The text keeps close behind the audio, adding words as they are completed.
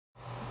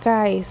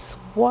Guys,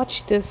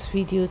 watch this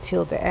video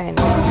till the end.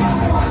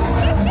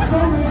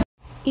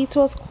 It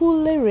was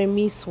Kunle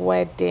Remi's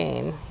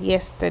wedding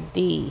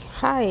yesterday.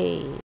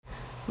 Hi,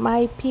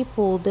 my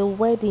people, the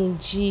wedding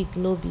jig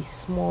no be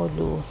small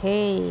oh.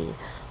 Hey,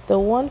 the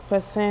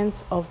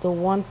 1% of the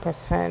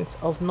 1%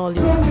 of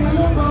Nollywood.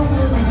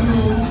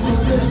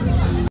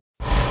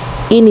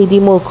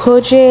 Inidimo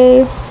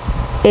Koje,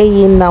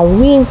 Eyina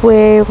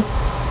Wingwe,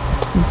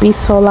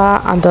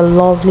 Bisola and the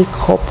lovely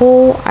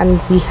couple,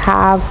 and we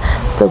have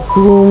the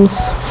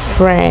groom's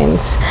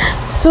friends.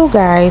 So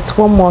guys,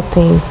 one more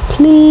thing,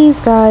 please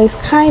guys,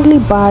 kindly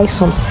buy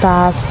some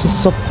stars to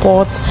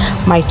support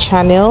my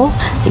channel.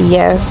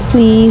 Yes,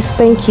 please,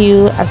 thank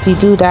you as you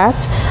do that.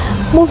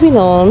 Moving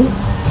on.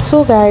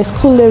 So guys,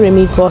 Kunle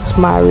Remi got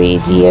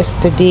married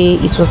yesterday.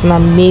 It was an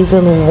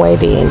amazing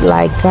wedding.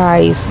 Like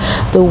guys,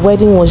 the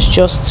wedding was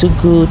just too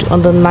good. On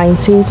the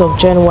 19th of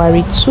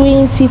January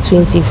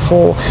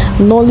 2024,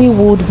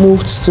 Nollywood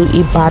moved to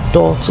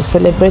Ibadan to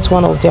celebrate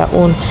one of their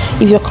own.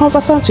 If you're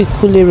conversant with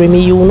Kunle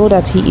Remi, you will know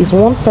that he is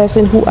one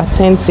person who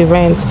attends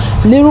events.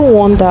 Little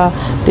wonder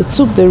they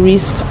took the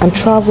risk and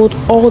traveled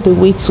all the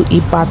way to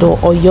Ibadan,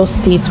 Oyo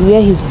State,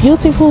 where his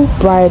beautiful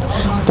bride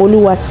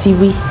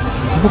Boluwatiwi,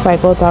 I hope I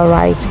got that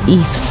right,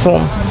 is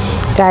from.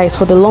 Guys,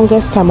 for the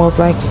longest time I was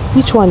like,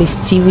 which one is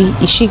Tiwi?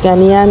 Is she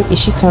Ghanaian? Is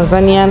she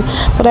Tanzanian?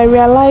 But I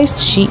realized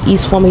she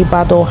is from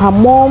Ibadan. Her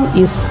mom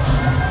is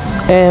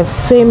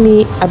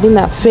Femi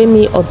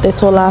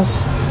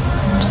Otedola's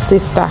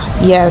sister.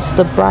 Yes,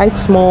 the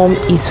bride's mom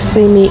is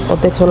Femi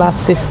Otedola's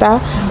sister,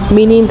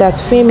 meaning that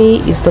Femi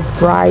is the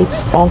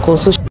bride's uncle.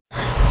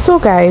 So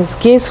guys,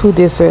 guess who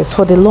this is?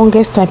 For the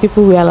longest time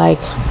people were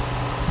like,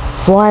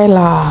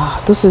 voila,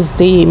 this is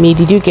Deyemi.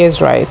 Did you guess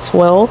right?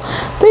 Well,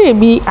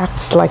 Deyemi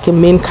acts like a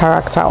main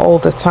character all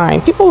the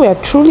time. People were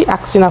truly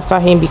asking after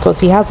him because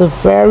he has a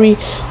very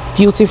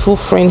beautiful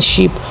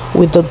friendship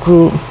with the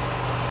groom.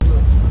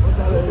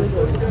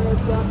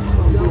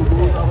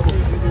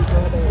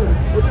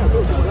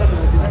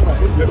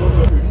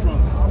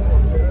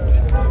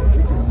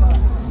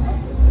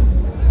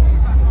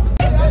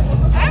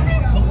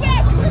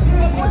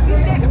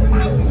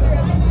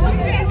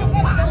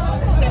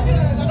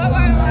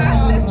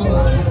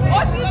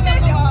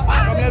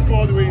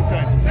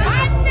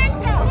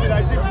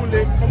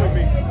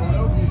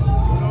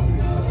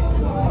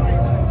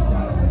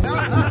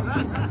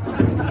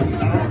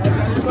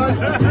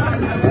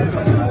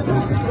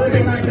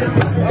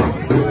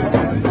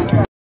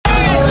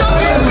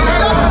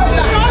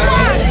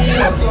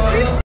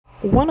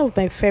 One of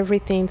my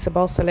favorite things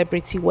about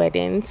celebrity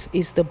weddings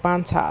is the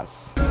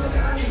banters.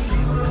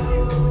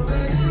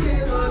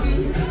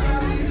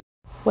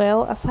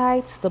 Well,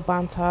 aside the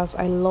banters,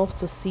 I love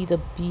to see the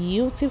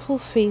beautiful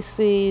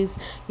faces.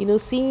 You know,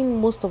 seeing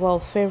most of our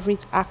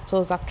favorite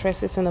actors,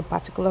 actresses in a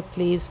particular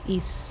place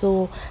is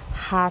so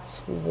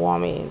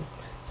heartwarming.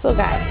 So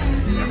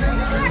guys,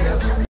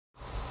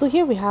 so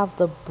here we have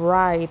the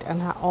bride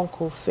and her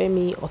uncle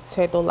Femi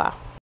Otedola.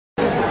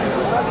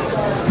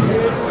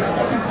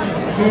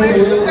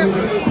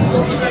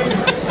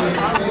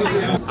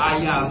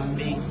 Aya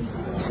mi,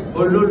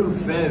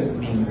 olólùfẹ́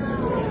mi,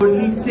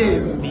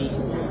 onítèmi,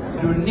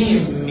 dùnní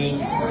mi.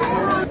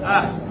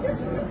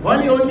 Wọ́n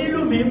ní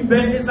onílù mi ń bẹ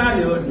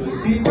nísàlẹ̀ odò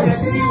tí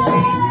tẹ́tí wí.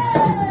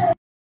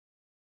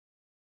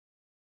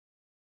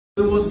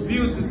 The most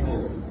beautiful,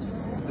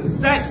 the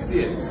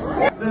sexiest,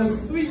 the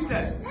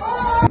sweetest.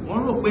 Wọ́n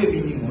rò pé èmi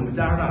ni mò ń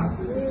dára.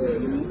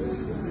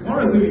 Wọ́n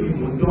rò pé èmi ni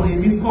mò ń dán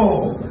èmi kọ́.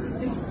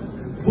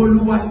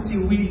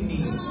 Boluwatiwi ni.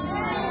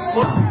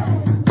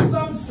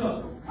 Some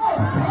shots.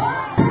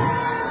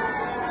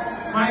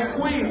 My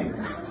queen,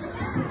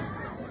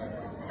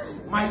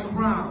 my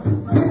crown.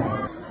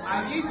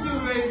 I eat you,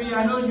 baby.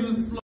 I don't use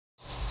flour.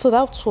 So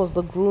that was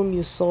the groom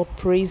you saw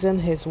praising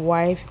his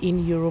wife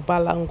in Yoruba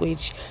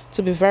language.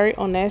 To be very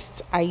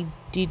honest, I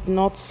did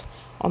not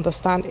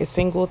understand a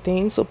single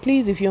thing. So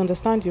please, if you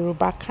understand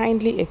Yoruba,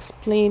 kindly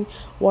explain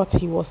what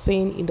he was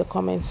saying in the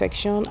comment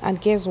section.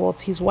 And guess what?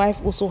 His wife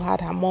also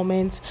had her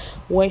moments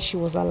where she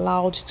was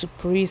allowed to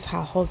praise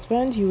her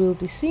husband. You will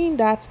be seeing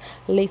that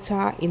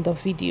later in the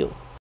video.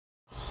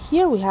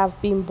 Here we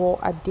have Bimbo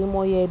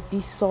Ademoye,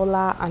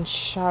 Bisola and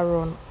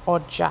Sharon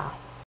Oja.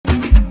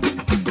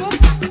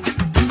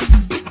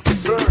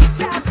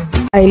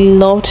 I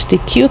loved the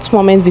cute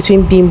moment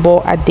between Bimbo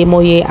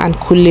Ademoye and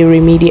Kunle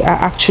Remi. They are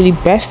actually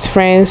best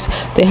friends.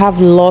 They have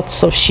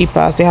lots of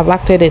shippers. They have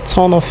acted a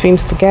ton of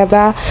films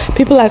together.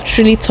 People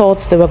actually thought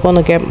they were going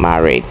to get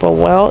married, but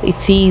well,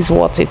 it is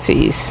what it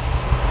is.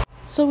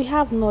 So we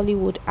have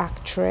Nollywood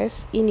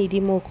actress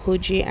Inidimo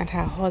Koje and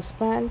her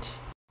husband.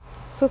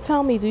 So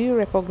tell me, do you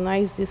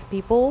recognize these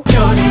people?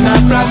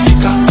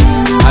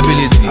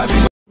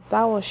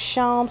 That was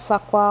Sean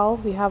Fakwal.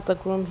 We have the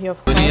groom here.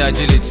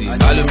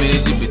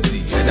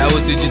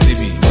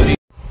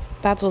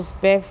 That was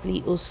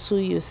Beverly Osu,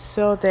 you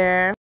saw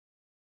there.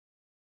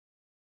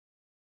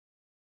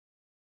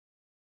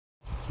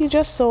 You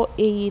just saw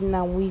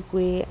Eyina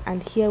Wingwe,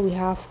 and here we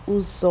have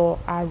Uzo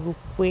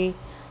Arukwe.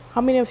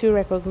 How many of you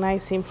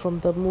recognize him from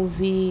the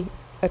movie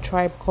A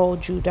Tribe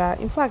Called Judah.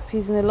 In fact,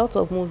 he's in a lot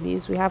of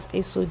movies. We have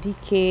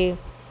Esodike.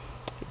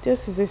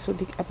 This is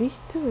Esodike.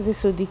 This is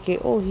Esodike.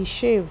 Oh, he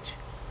shaved.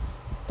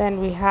 Then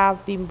we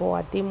have Bimbo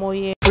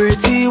Ademoye.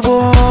 Pretty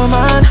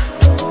woman,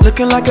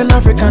 looking like an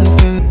African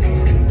sin.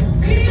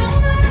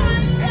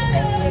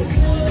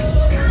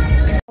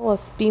 That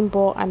was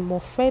Bimbo and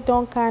Mofe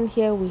Duncan.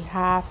 Here we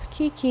have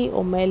Kiki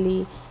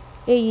Omeli,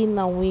 Eyi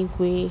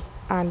Nawingwe,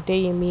 and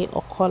Deyemi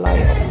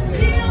Okolayo.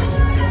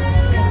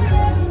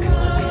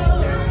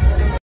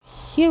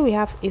 Here we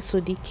have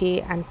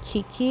Esodike and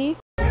Kiki.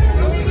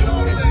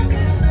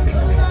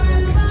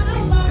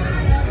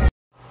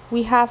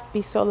 We have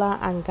Bisola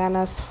and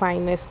Ghana's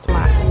finest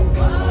man.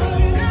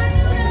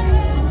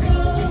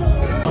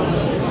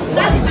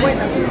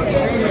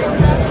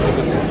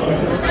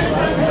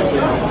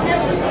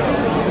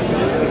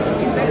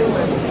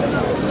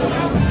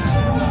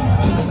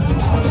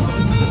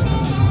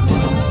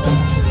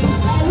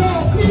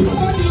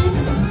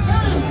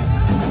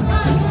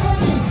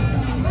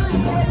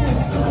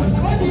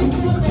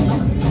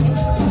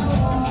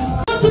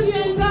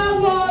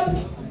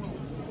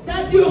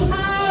 You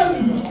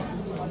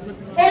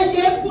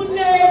have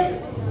Kunle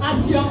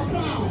as your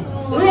crown.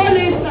 Roll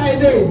inside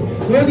this.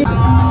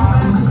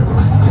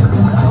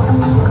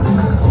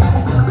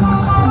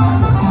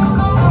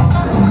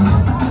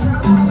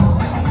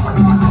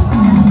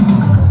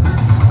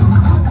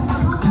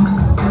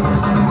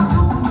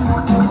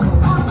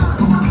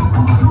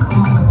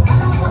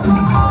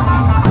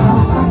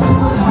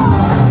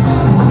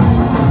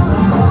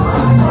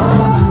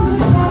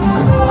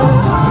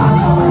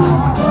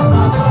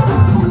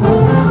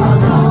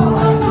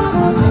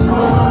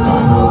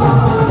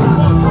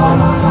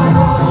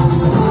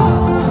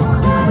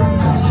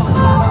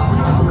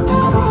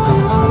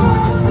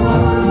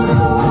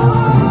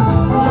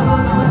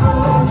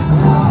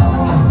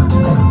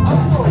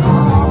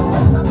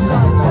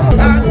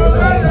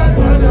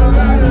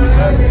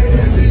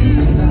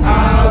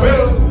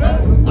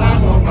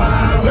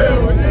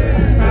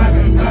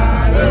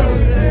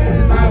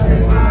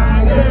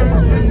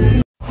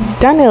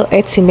 Daniel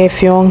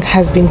Etimefeong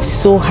has been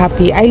so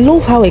happy. I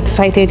love how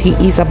excited he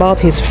is about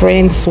his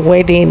friend's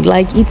wedding.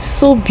 Like, it's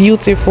so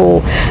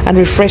beautiful and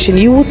refreshing.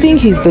 You would think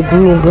he's the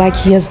groom. Like,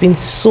 he has been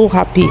so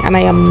happy, and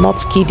I am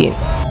not kidding.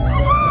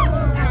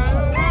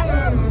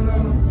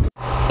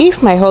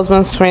 If my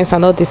husband's friends are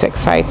not this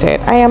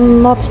excited, I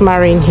am not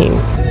marrying him.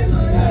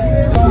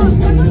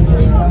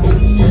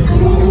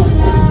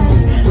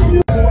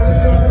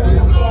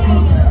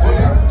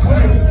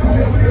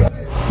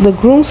 The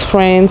groom's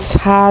friends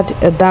had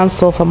a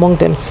dance-off among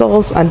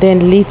themselves, and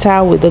then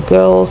later with the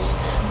girls.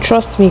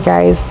 Trust me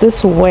guys,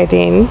 this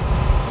wedding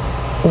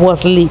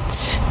was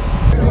lit.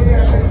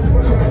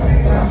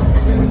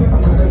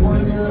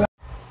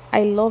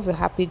 I love a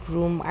happy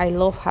groom. I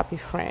love happy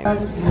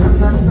friends.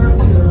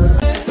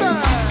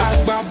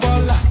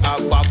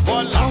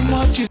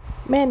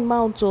 Men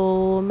mount,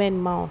 oh,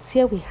 men mount.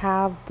 Here we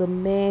have the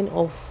men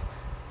of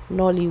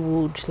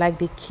Nollywood. Like,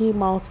 they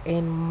came out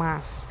en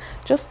masse.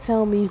 Just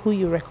tell me who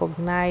you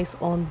recognize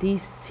on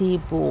this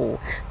table.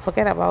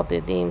 Forget about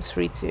the names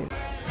written.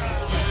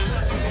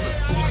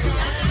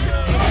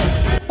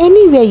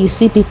 Anywhere you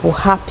see people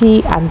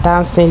happy and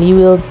dancing, you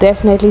will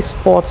definitely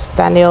spot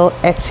Daniel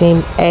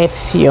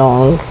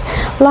Etimefeong.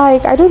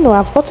 Like, I don't know,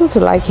 I've gotten to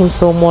like him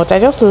so much. I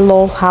just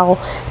love how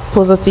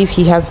positive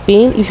he has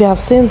been. If you have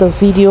seen the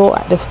video,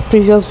 the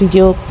previous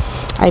video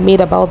I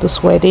made about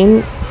this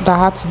wedding that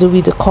had to do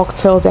with the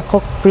cocktail, the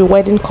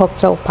pre-wedding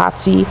cocktail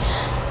party,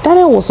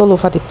 Daniel was all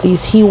over the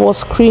place. He was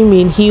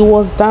screaming, he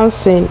was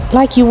dancing.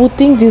 Like, you would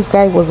think this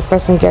guy was the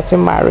person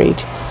getting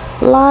married.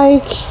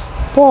 Like,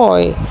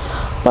 boy,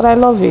 but I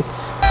love it.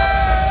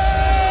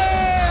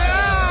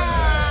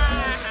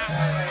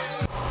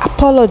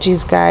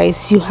 Apologies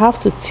guys, you have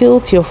to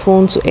tilt your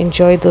phone to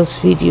enjoy this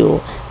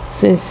video.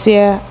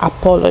 Sincere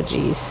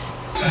apologies.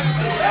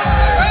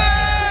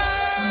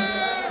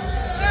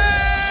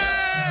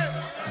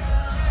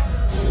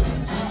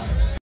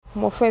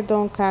 Mofe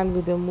Duncan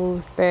with the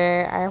moves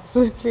there. I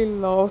absolutely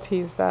loved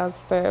his dance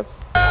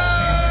steps.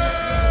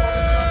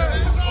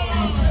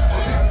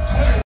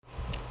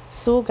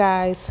 So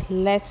guys,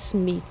 let's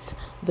meet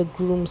the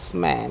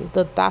groomsmen,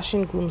 the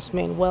dashing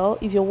groomsmen. Well,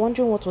 if you're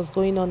wondering what was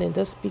going on in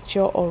this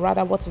picture, or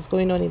rather what is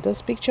going on in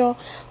this picture,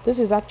 this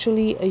is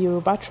actually a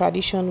Yoruba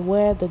tradition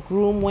where the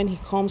groom, when he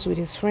comes with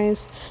his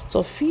friends to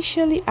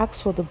officially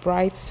ask for the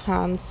bride's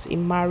hands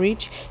in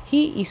marriage,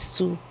 he is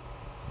to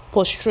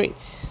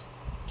prostrate.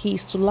 He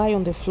is to lie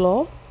on the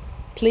floor,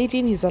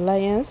 pledging his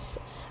alliance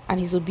and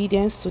his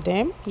obedience to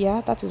them.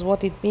 Yeah, that is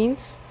what it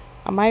means.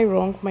 Am I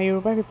wrong? My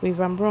Yoruba people, if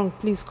I'm wrong,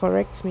 please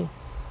correct me.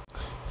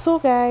 So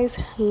guys,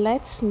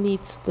 let's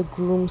meet the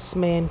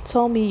groomsmen.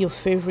 Tell me your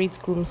favorite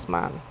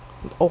groomsman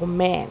or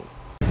man.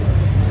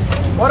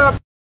 What up?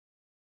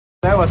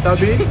 I was at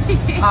the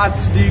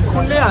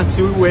Kunle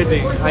until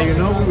wedding, and you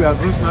know we are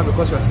groomsmen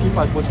because we are skilled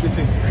at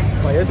prostrating.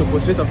 But here to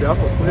prostrate on behalf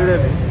of Kunle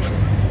Remi,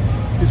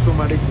 peaceful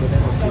marriage in the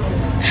name of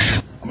Jesus.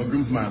 I'm a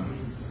groomsman.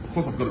 Of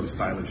course I've got to be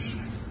stylish.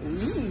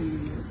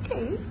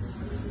 Okay.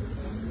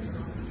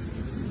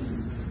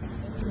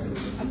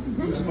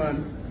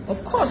 groomsman.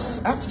 Of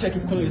course, I have to check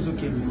if Kunle is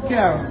okay.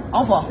 Here,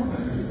 Alpha,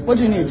 what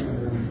do you need?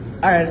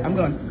 Alright, I'm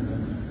gone.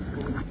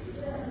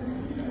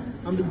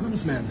 I'm the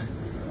groomsman.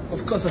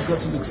 Of course, I've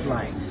got to look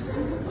fly.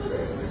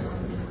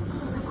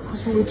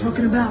 That's what we're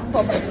talking about.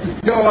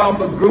 Yo, I'm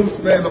the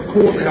groomsman. Of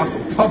course, I have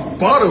to pop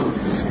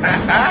bottles.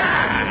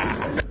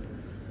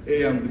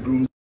 Hey, I'm the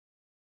groomsman.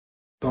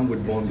 Come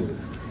with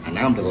bundles, and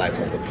I'm the life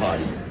of the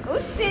party. Oh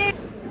shit!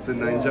 It's a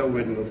Ninja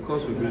wedding. Of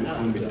course, we're going to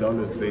come with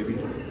dollars, baby.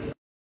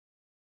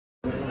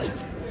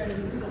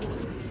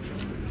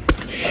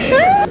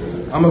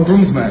 I'm a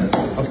groomsman.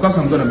 Of course,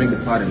 I'm gonna make the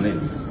party lit.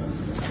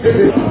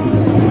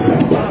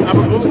 I'm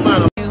a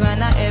groomsman.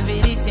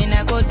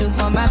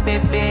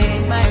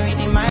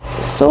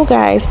 So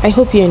guys, I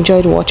hope you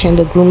enjoyed watching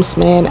the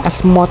groomsmen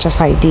as much as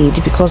I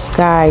did, because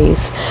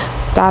guys,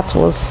 that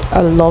was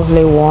a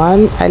lovely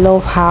one. I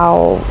love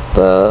how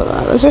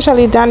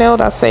especially Daniel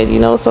that said, you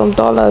know, some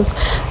dollars.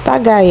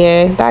 That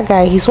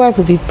guy, his wife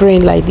will be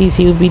praying like this.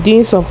 He will be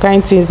doing some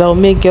kind of things that will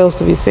make girls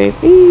to be saying,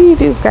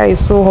 this guy is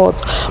so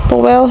hot. But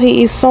well,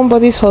 he is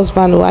somebody's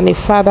husband and a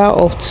father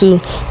of 2,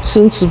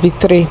 soon to be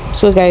 3.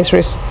 So guys,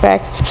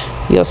 respect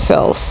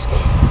yourselves.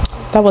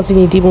 That was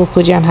Inidimo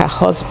Koji and her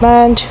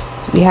husband.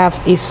 We have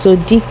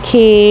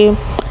Isodike.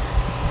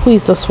 Who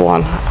is this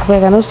one? I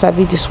beg, I know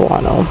Sabi this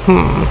one.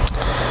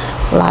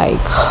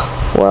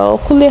 Well,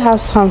 Kunle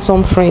has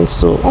handsome friends,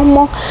 so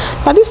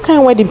but this kind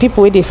of wedding,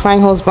 people where they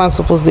find husbands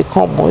suppose they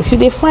come. Or if you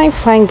they find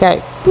fine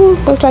guy,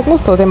 but it's like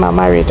most of them are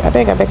married. I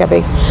beg.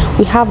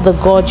 We have the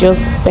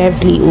gorgeous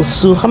Beverly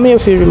Osu. How many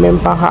of you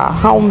remember her?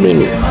 How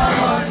many?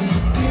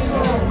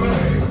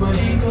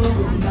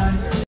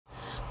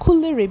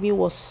 Kunle Remi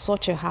was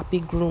such a happy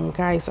groom,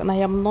 guys, and I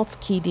am not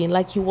kidding.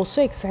 Like, he was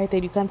so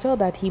excited. You can tell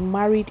that he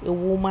married a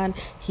woman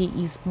he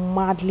is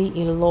madly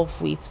in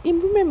love with. He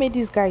made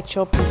this guy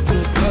chop his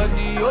baby.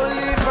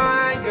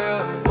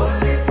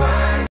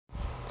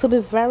 To be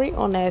very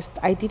honest,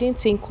 I didn't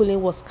think Kunle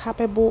was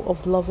capable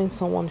of loving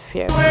someone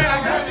fiercely.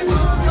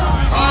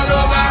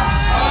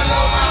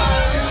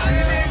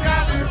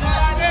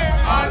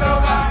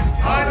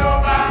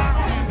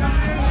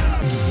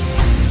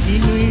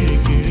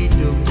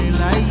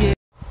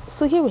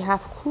 So here we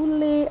have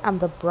Kunle and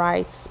the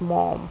bride's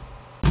mom.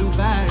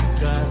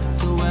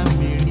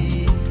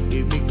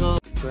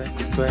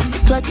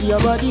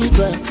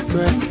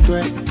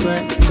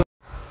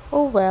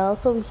 Oh well,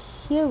 so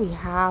here we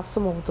have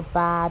some of the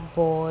bad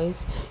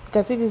boys. You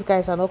can see these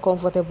guys are not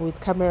comfortable with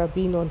camera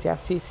being on their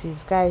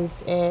faces.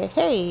 Guys,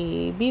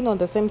 hey, being on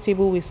the same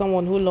table with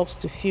someone who loves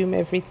to film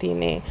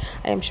everything, I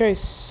am sure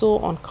it's so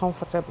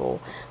uncomfortable.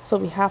 So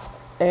we have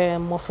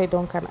Mofe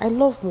Duncan. I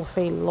love Mofe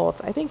a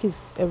lot. I think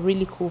he's a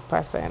really cool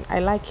person. I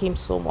like him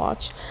so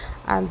much,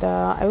 and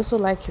I also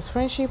like his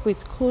friendship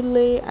with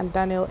Kunle and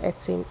Daniel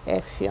Etim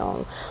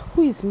Effiong.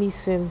 Who is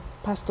missing?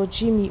 Pastor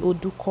Jimmy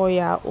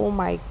Odukoya. Oh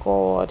my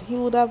God, he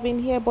would have been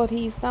here, but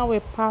he is now a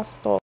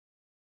pastor.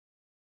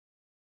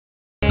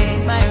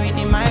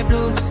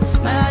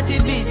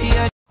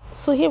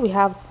 So here we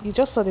have, you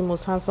just saw the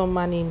most handsome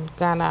man in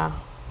Ghana,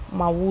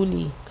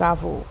 Mawuli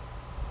Gavo.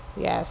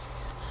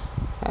 Yes.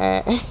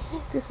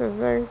 This is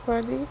very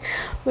funny.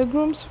 The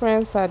groom's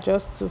friends are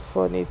just too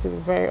funny, to be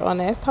very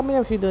honest. How many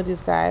of you know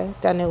this guy,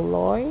 Daniel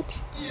Lloyd?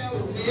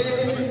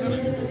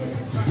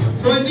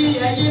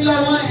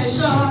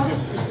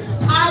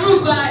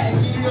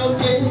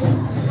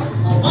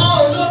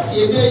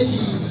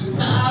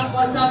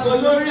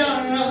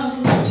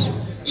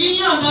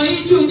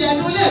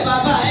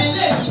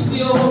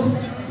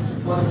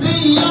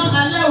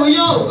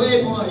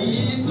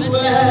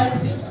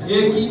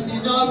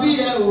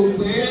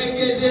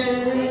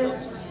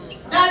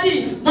 Daddy,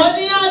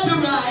 money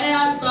àdúrà ẹ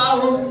àgbà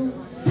o.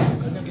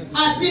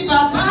 Àti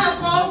bàbá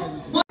ko.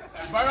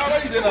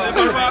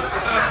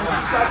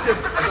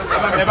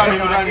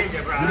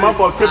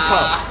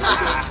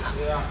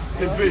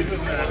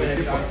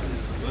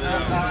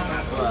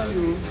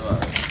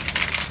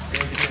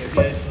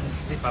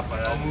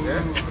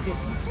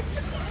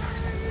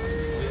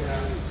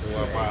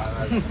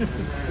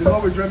 You know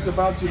we dreamt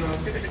about you, man.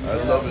 I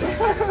love it.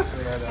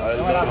 I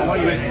love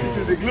it. This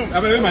is the gloom. I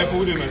mean, my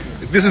food in it.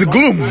 This is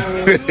gloom.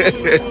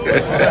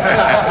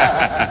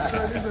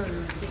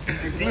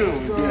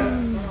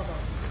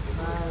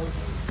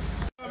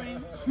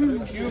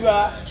 Cuba.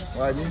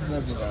 Why this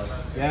nothing?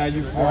 Yeah,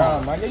 you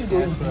from? My name is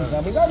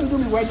the guy do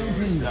me wedding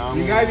thing.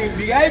 The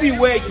guy be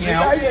wait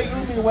now.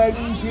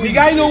 The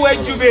guy no wait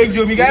too big,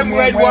 Joe. The guy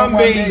wait one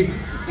big.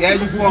 Yeah,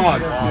 you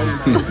from?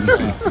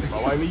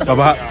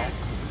 Baba.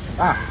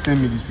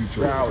 Send me this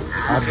picture. I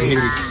hate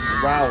it.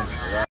 Wow.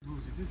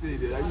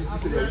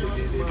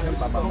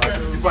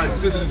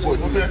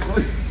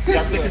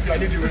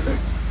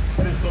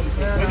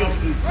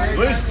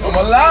 I'm a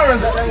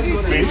Lawrence.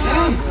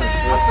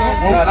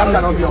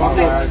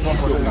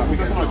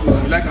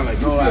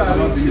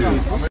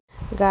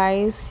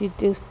 Guys,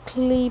 the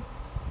clip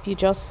you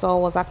just saw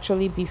was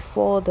actually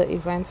before the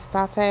event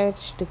started,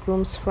 the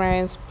groom's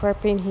friends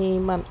prepping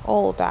him and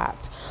all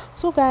that.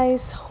 So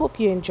guys, hope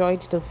you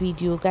enjoyed the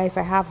video. Guys,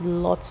 I have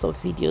lots of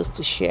videos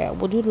to share.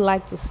 Would you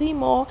like to see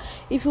more?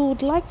 If you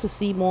would like to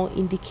see more,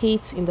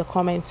 indicate in the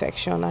comment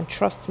section, and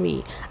trust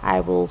me, I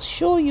will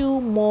show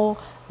you more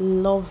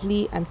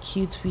lovely and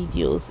cute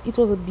videos. It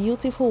was a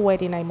beautiful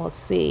wedding, I must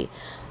say.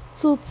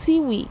 To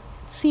Tiwi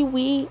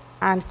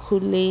and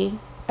Kunle,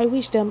 I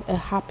wish them a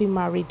happy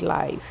married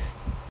life.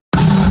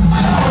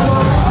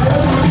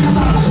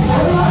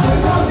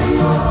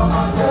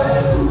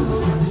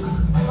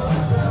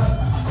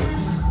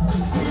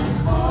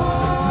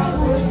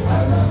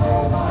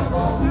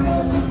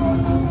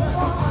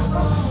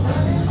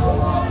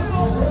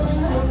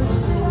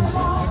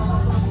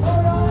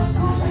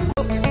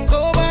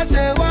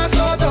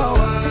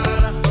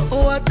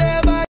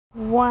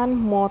 One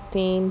more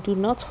thing, do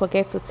not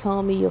forget to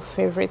tell me your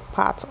favorite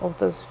part of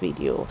this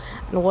video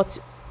and what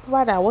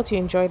you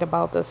enjoyed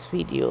about this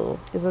video.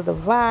 Is it the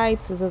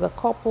vibes? Is it the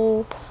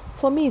couple?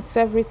 For me, it's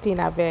everything,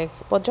 I beg.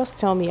 But just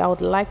tell me. I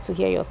would like to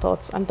hear your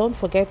thoughts. And don't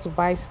forget to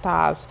buy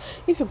stars.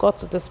 If you got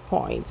to this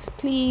point,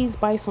 please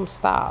buy some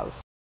stars.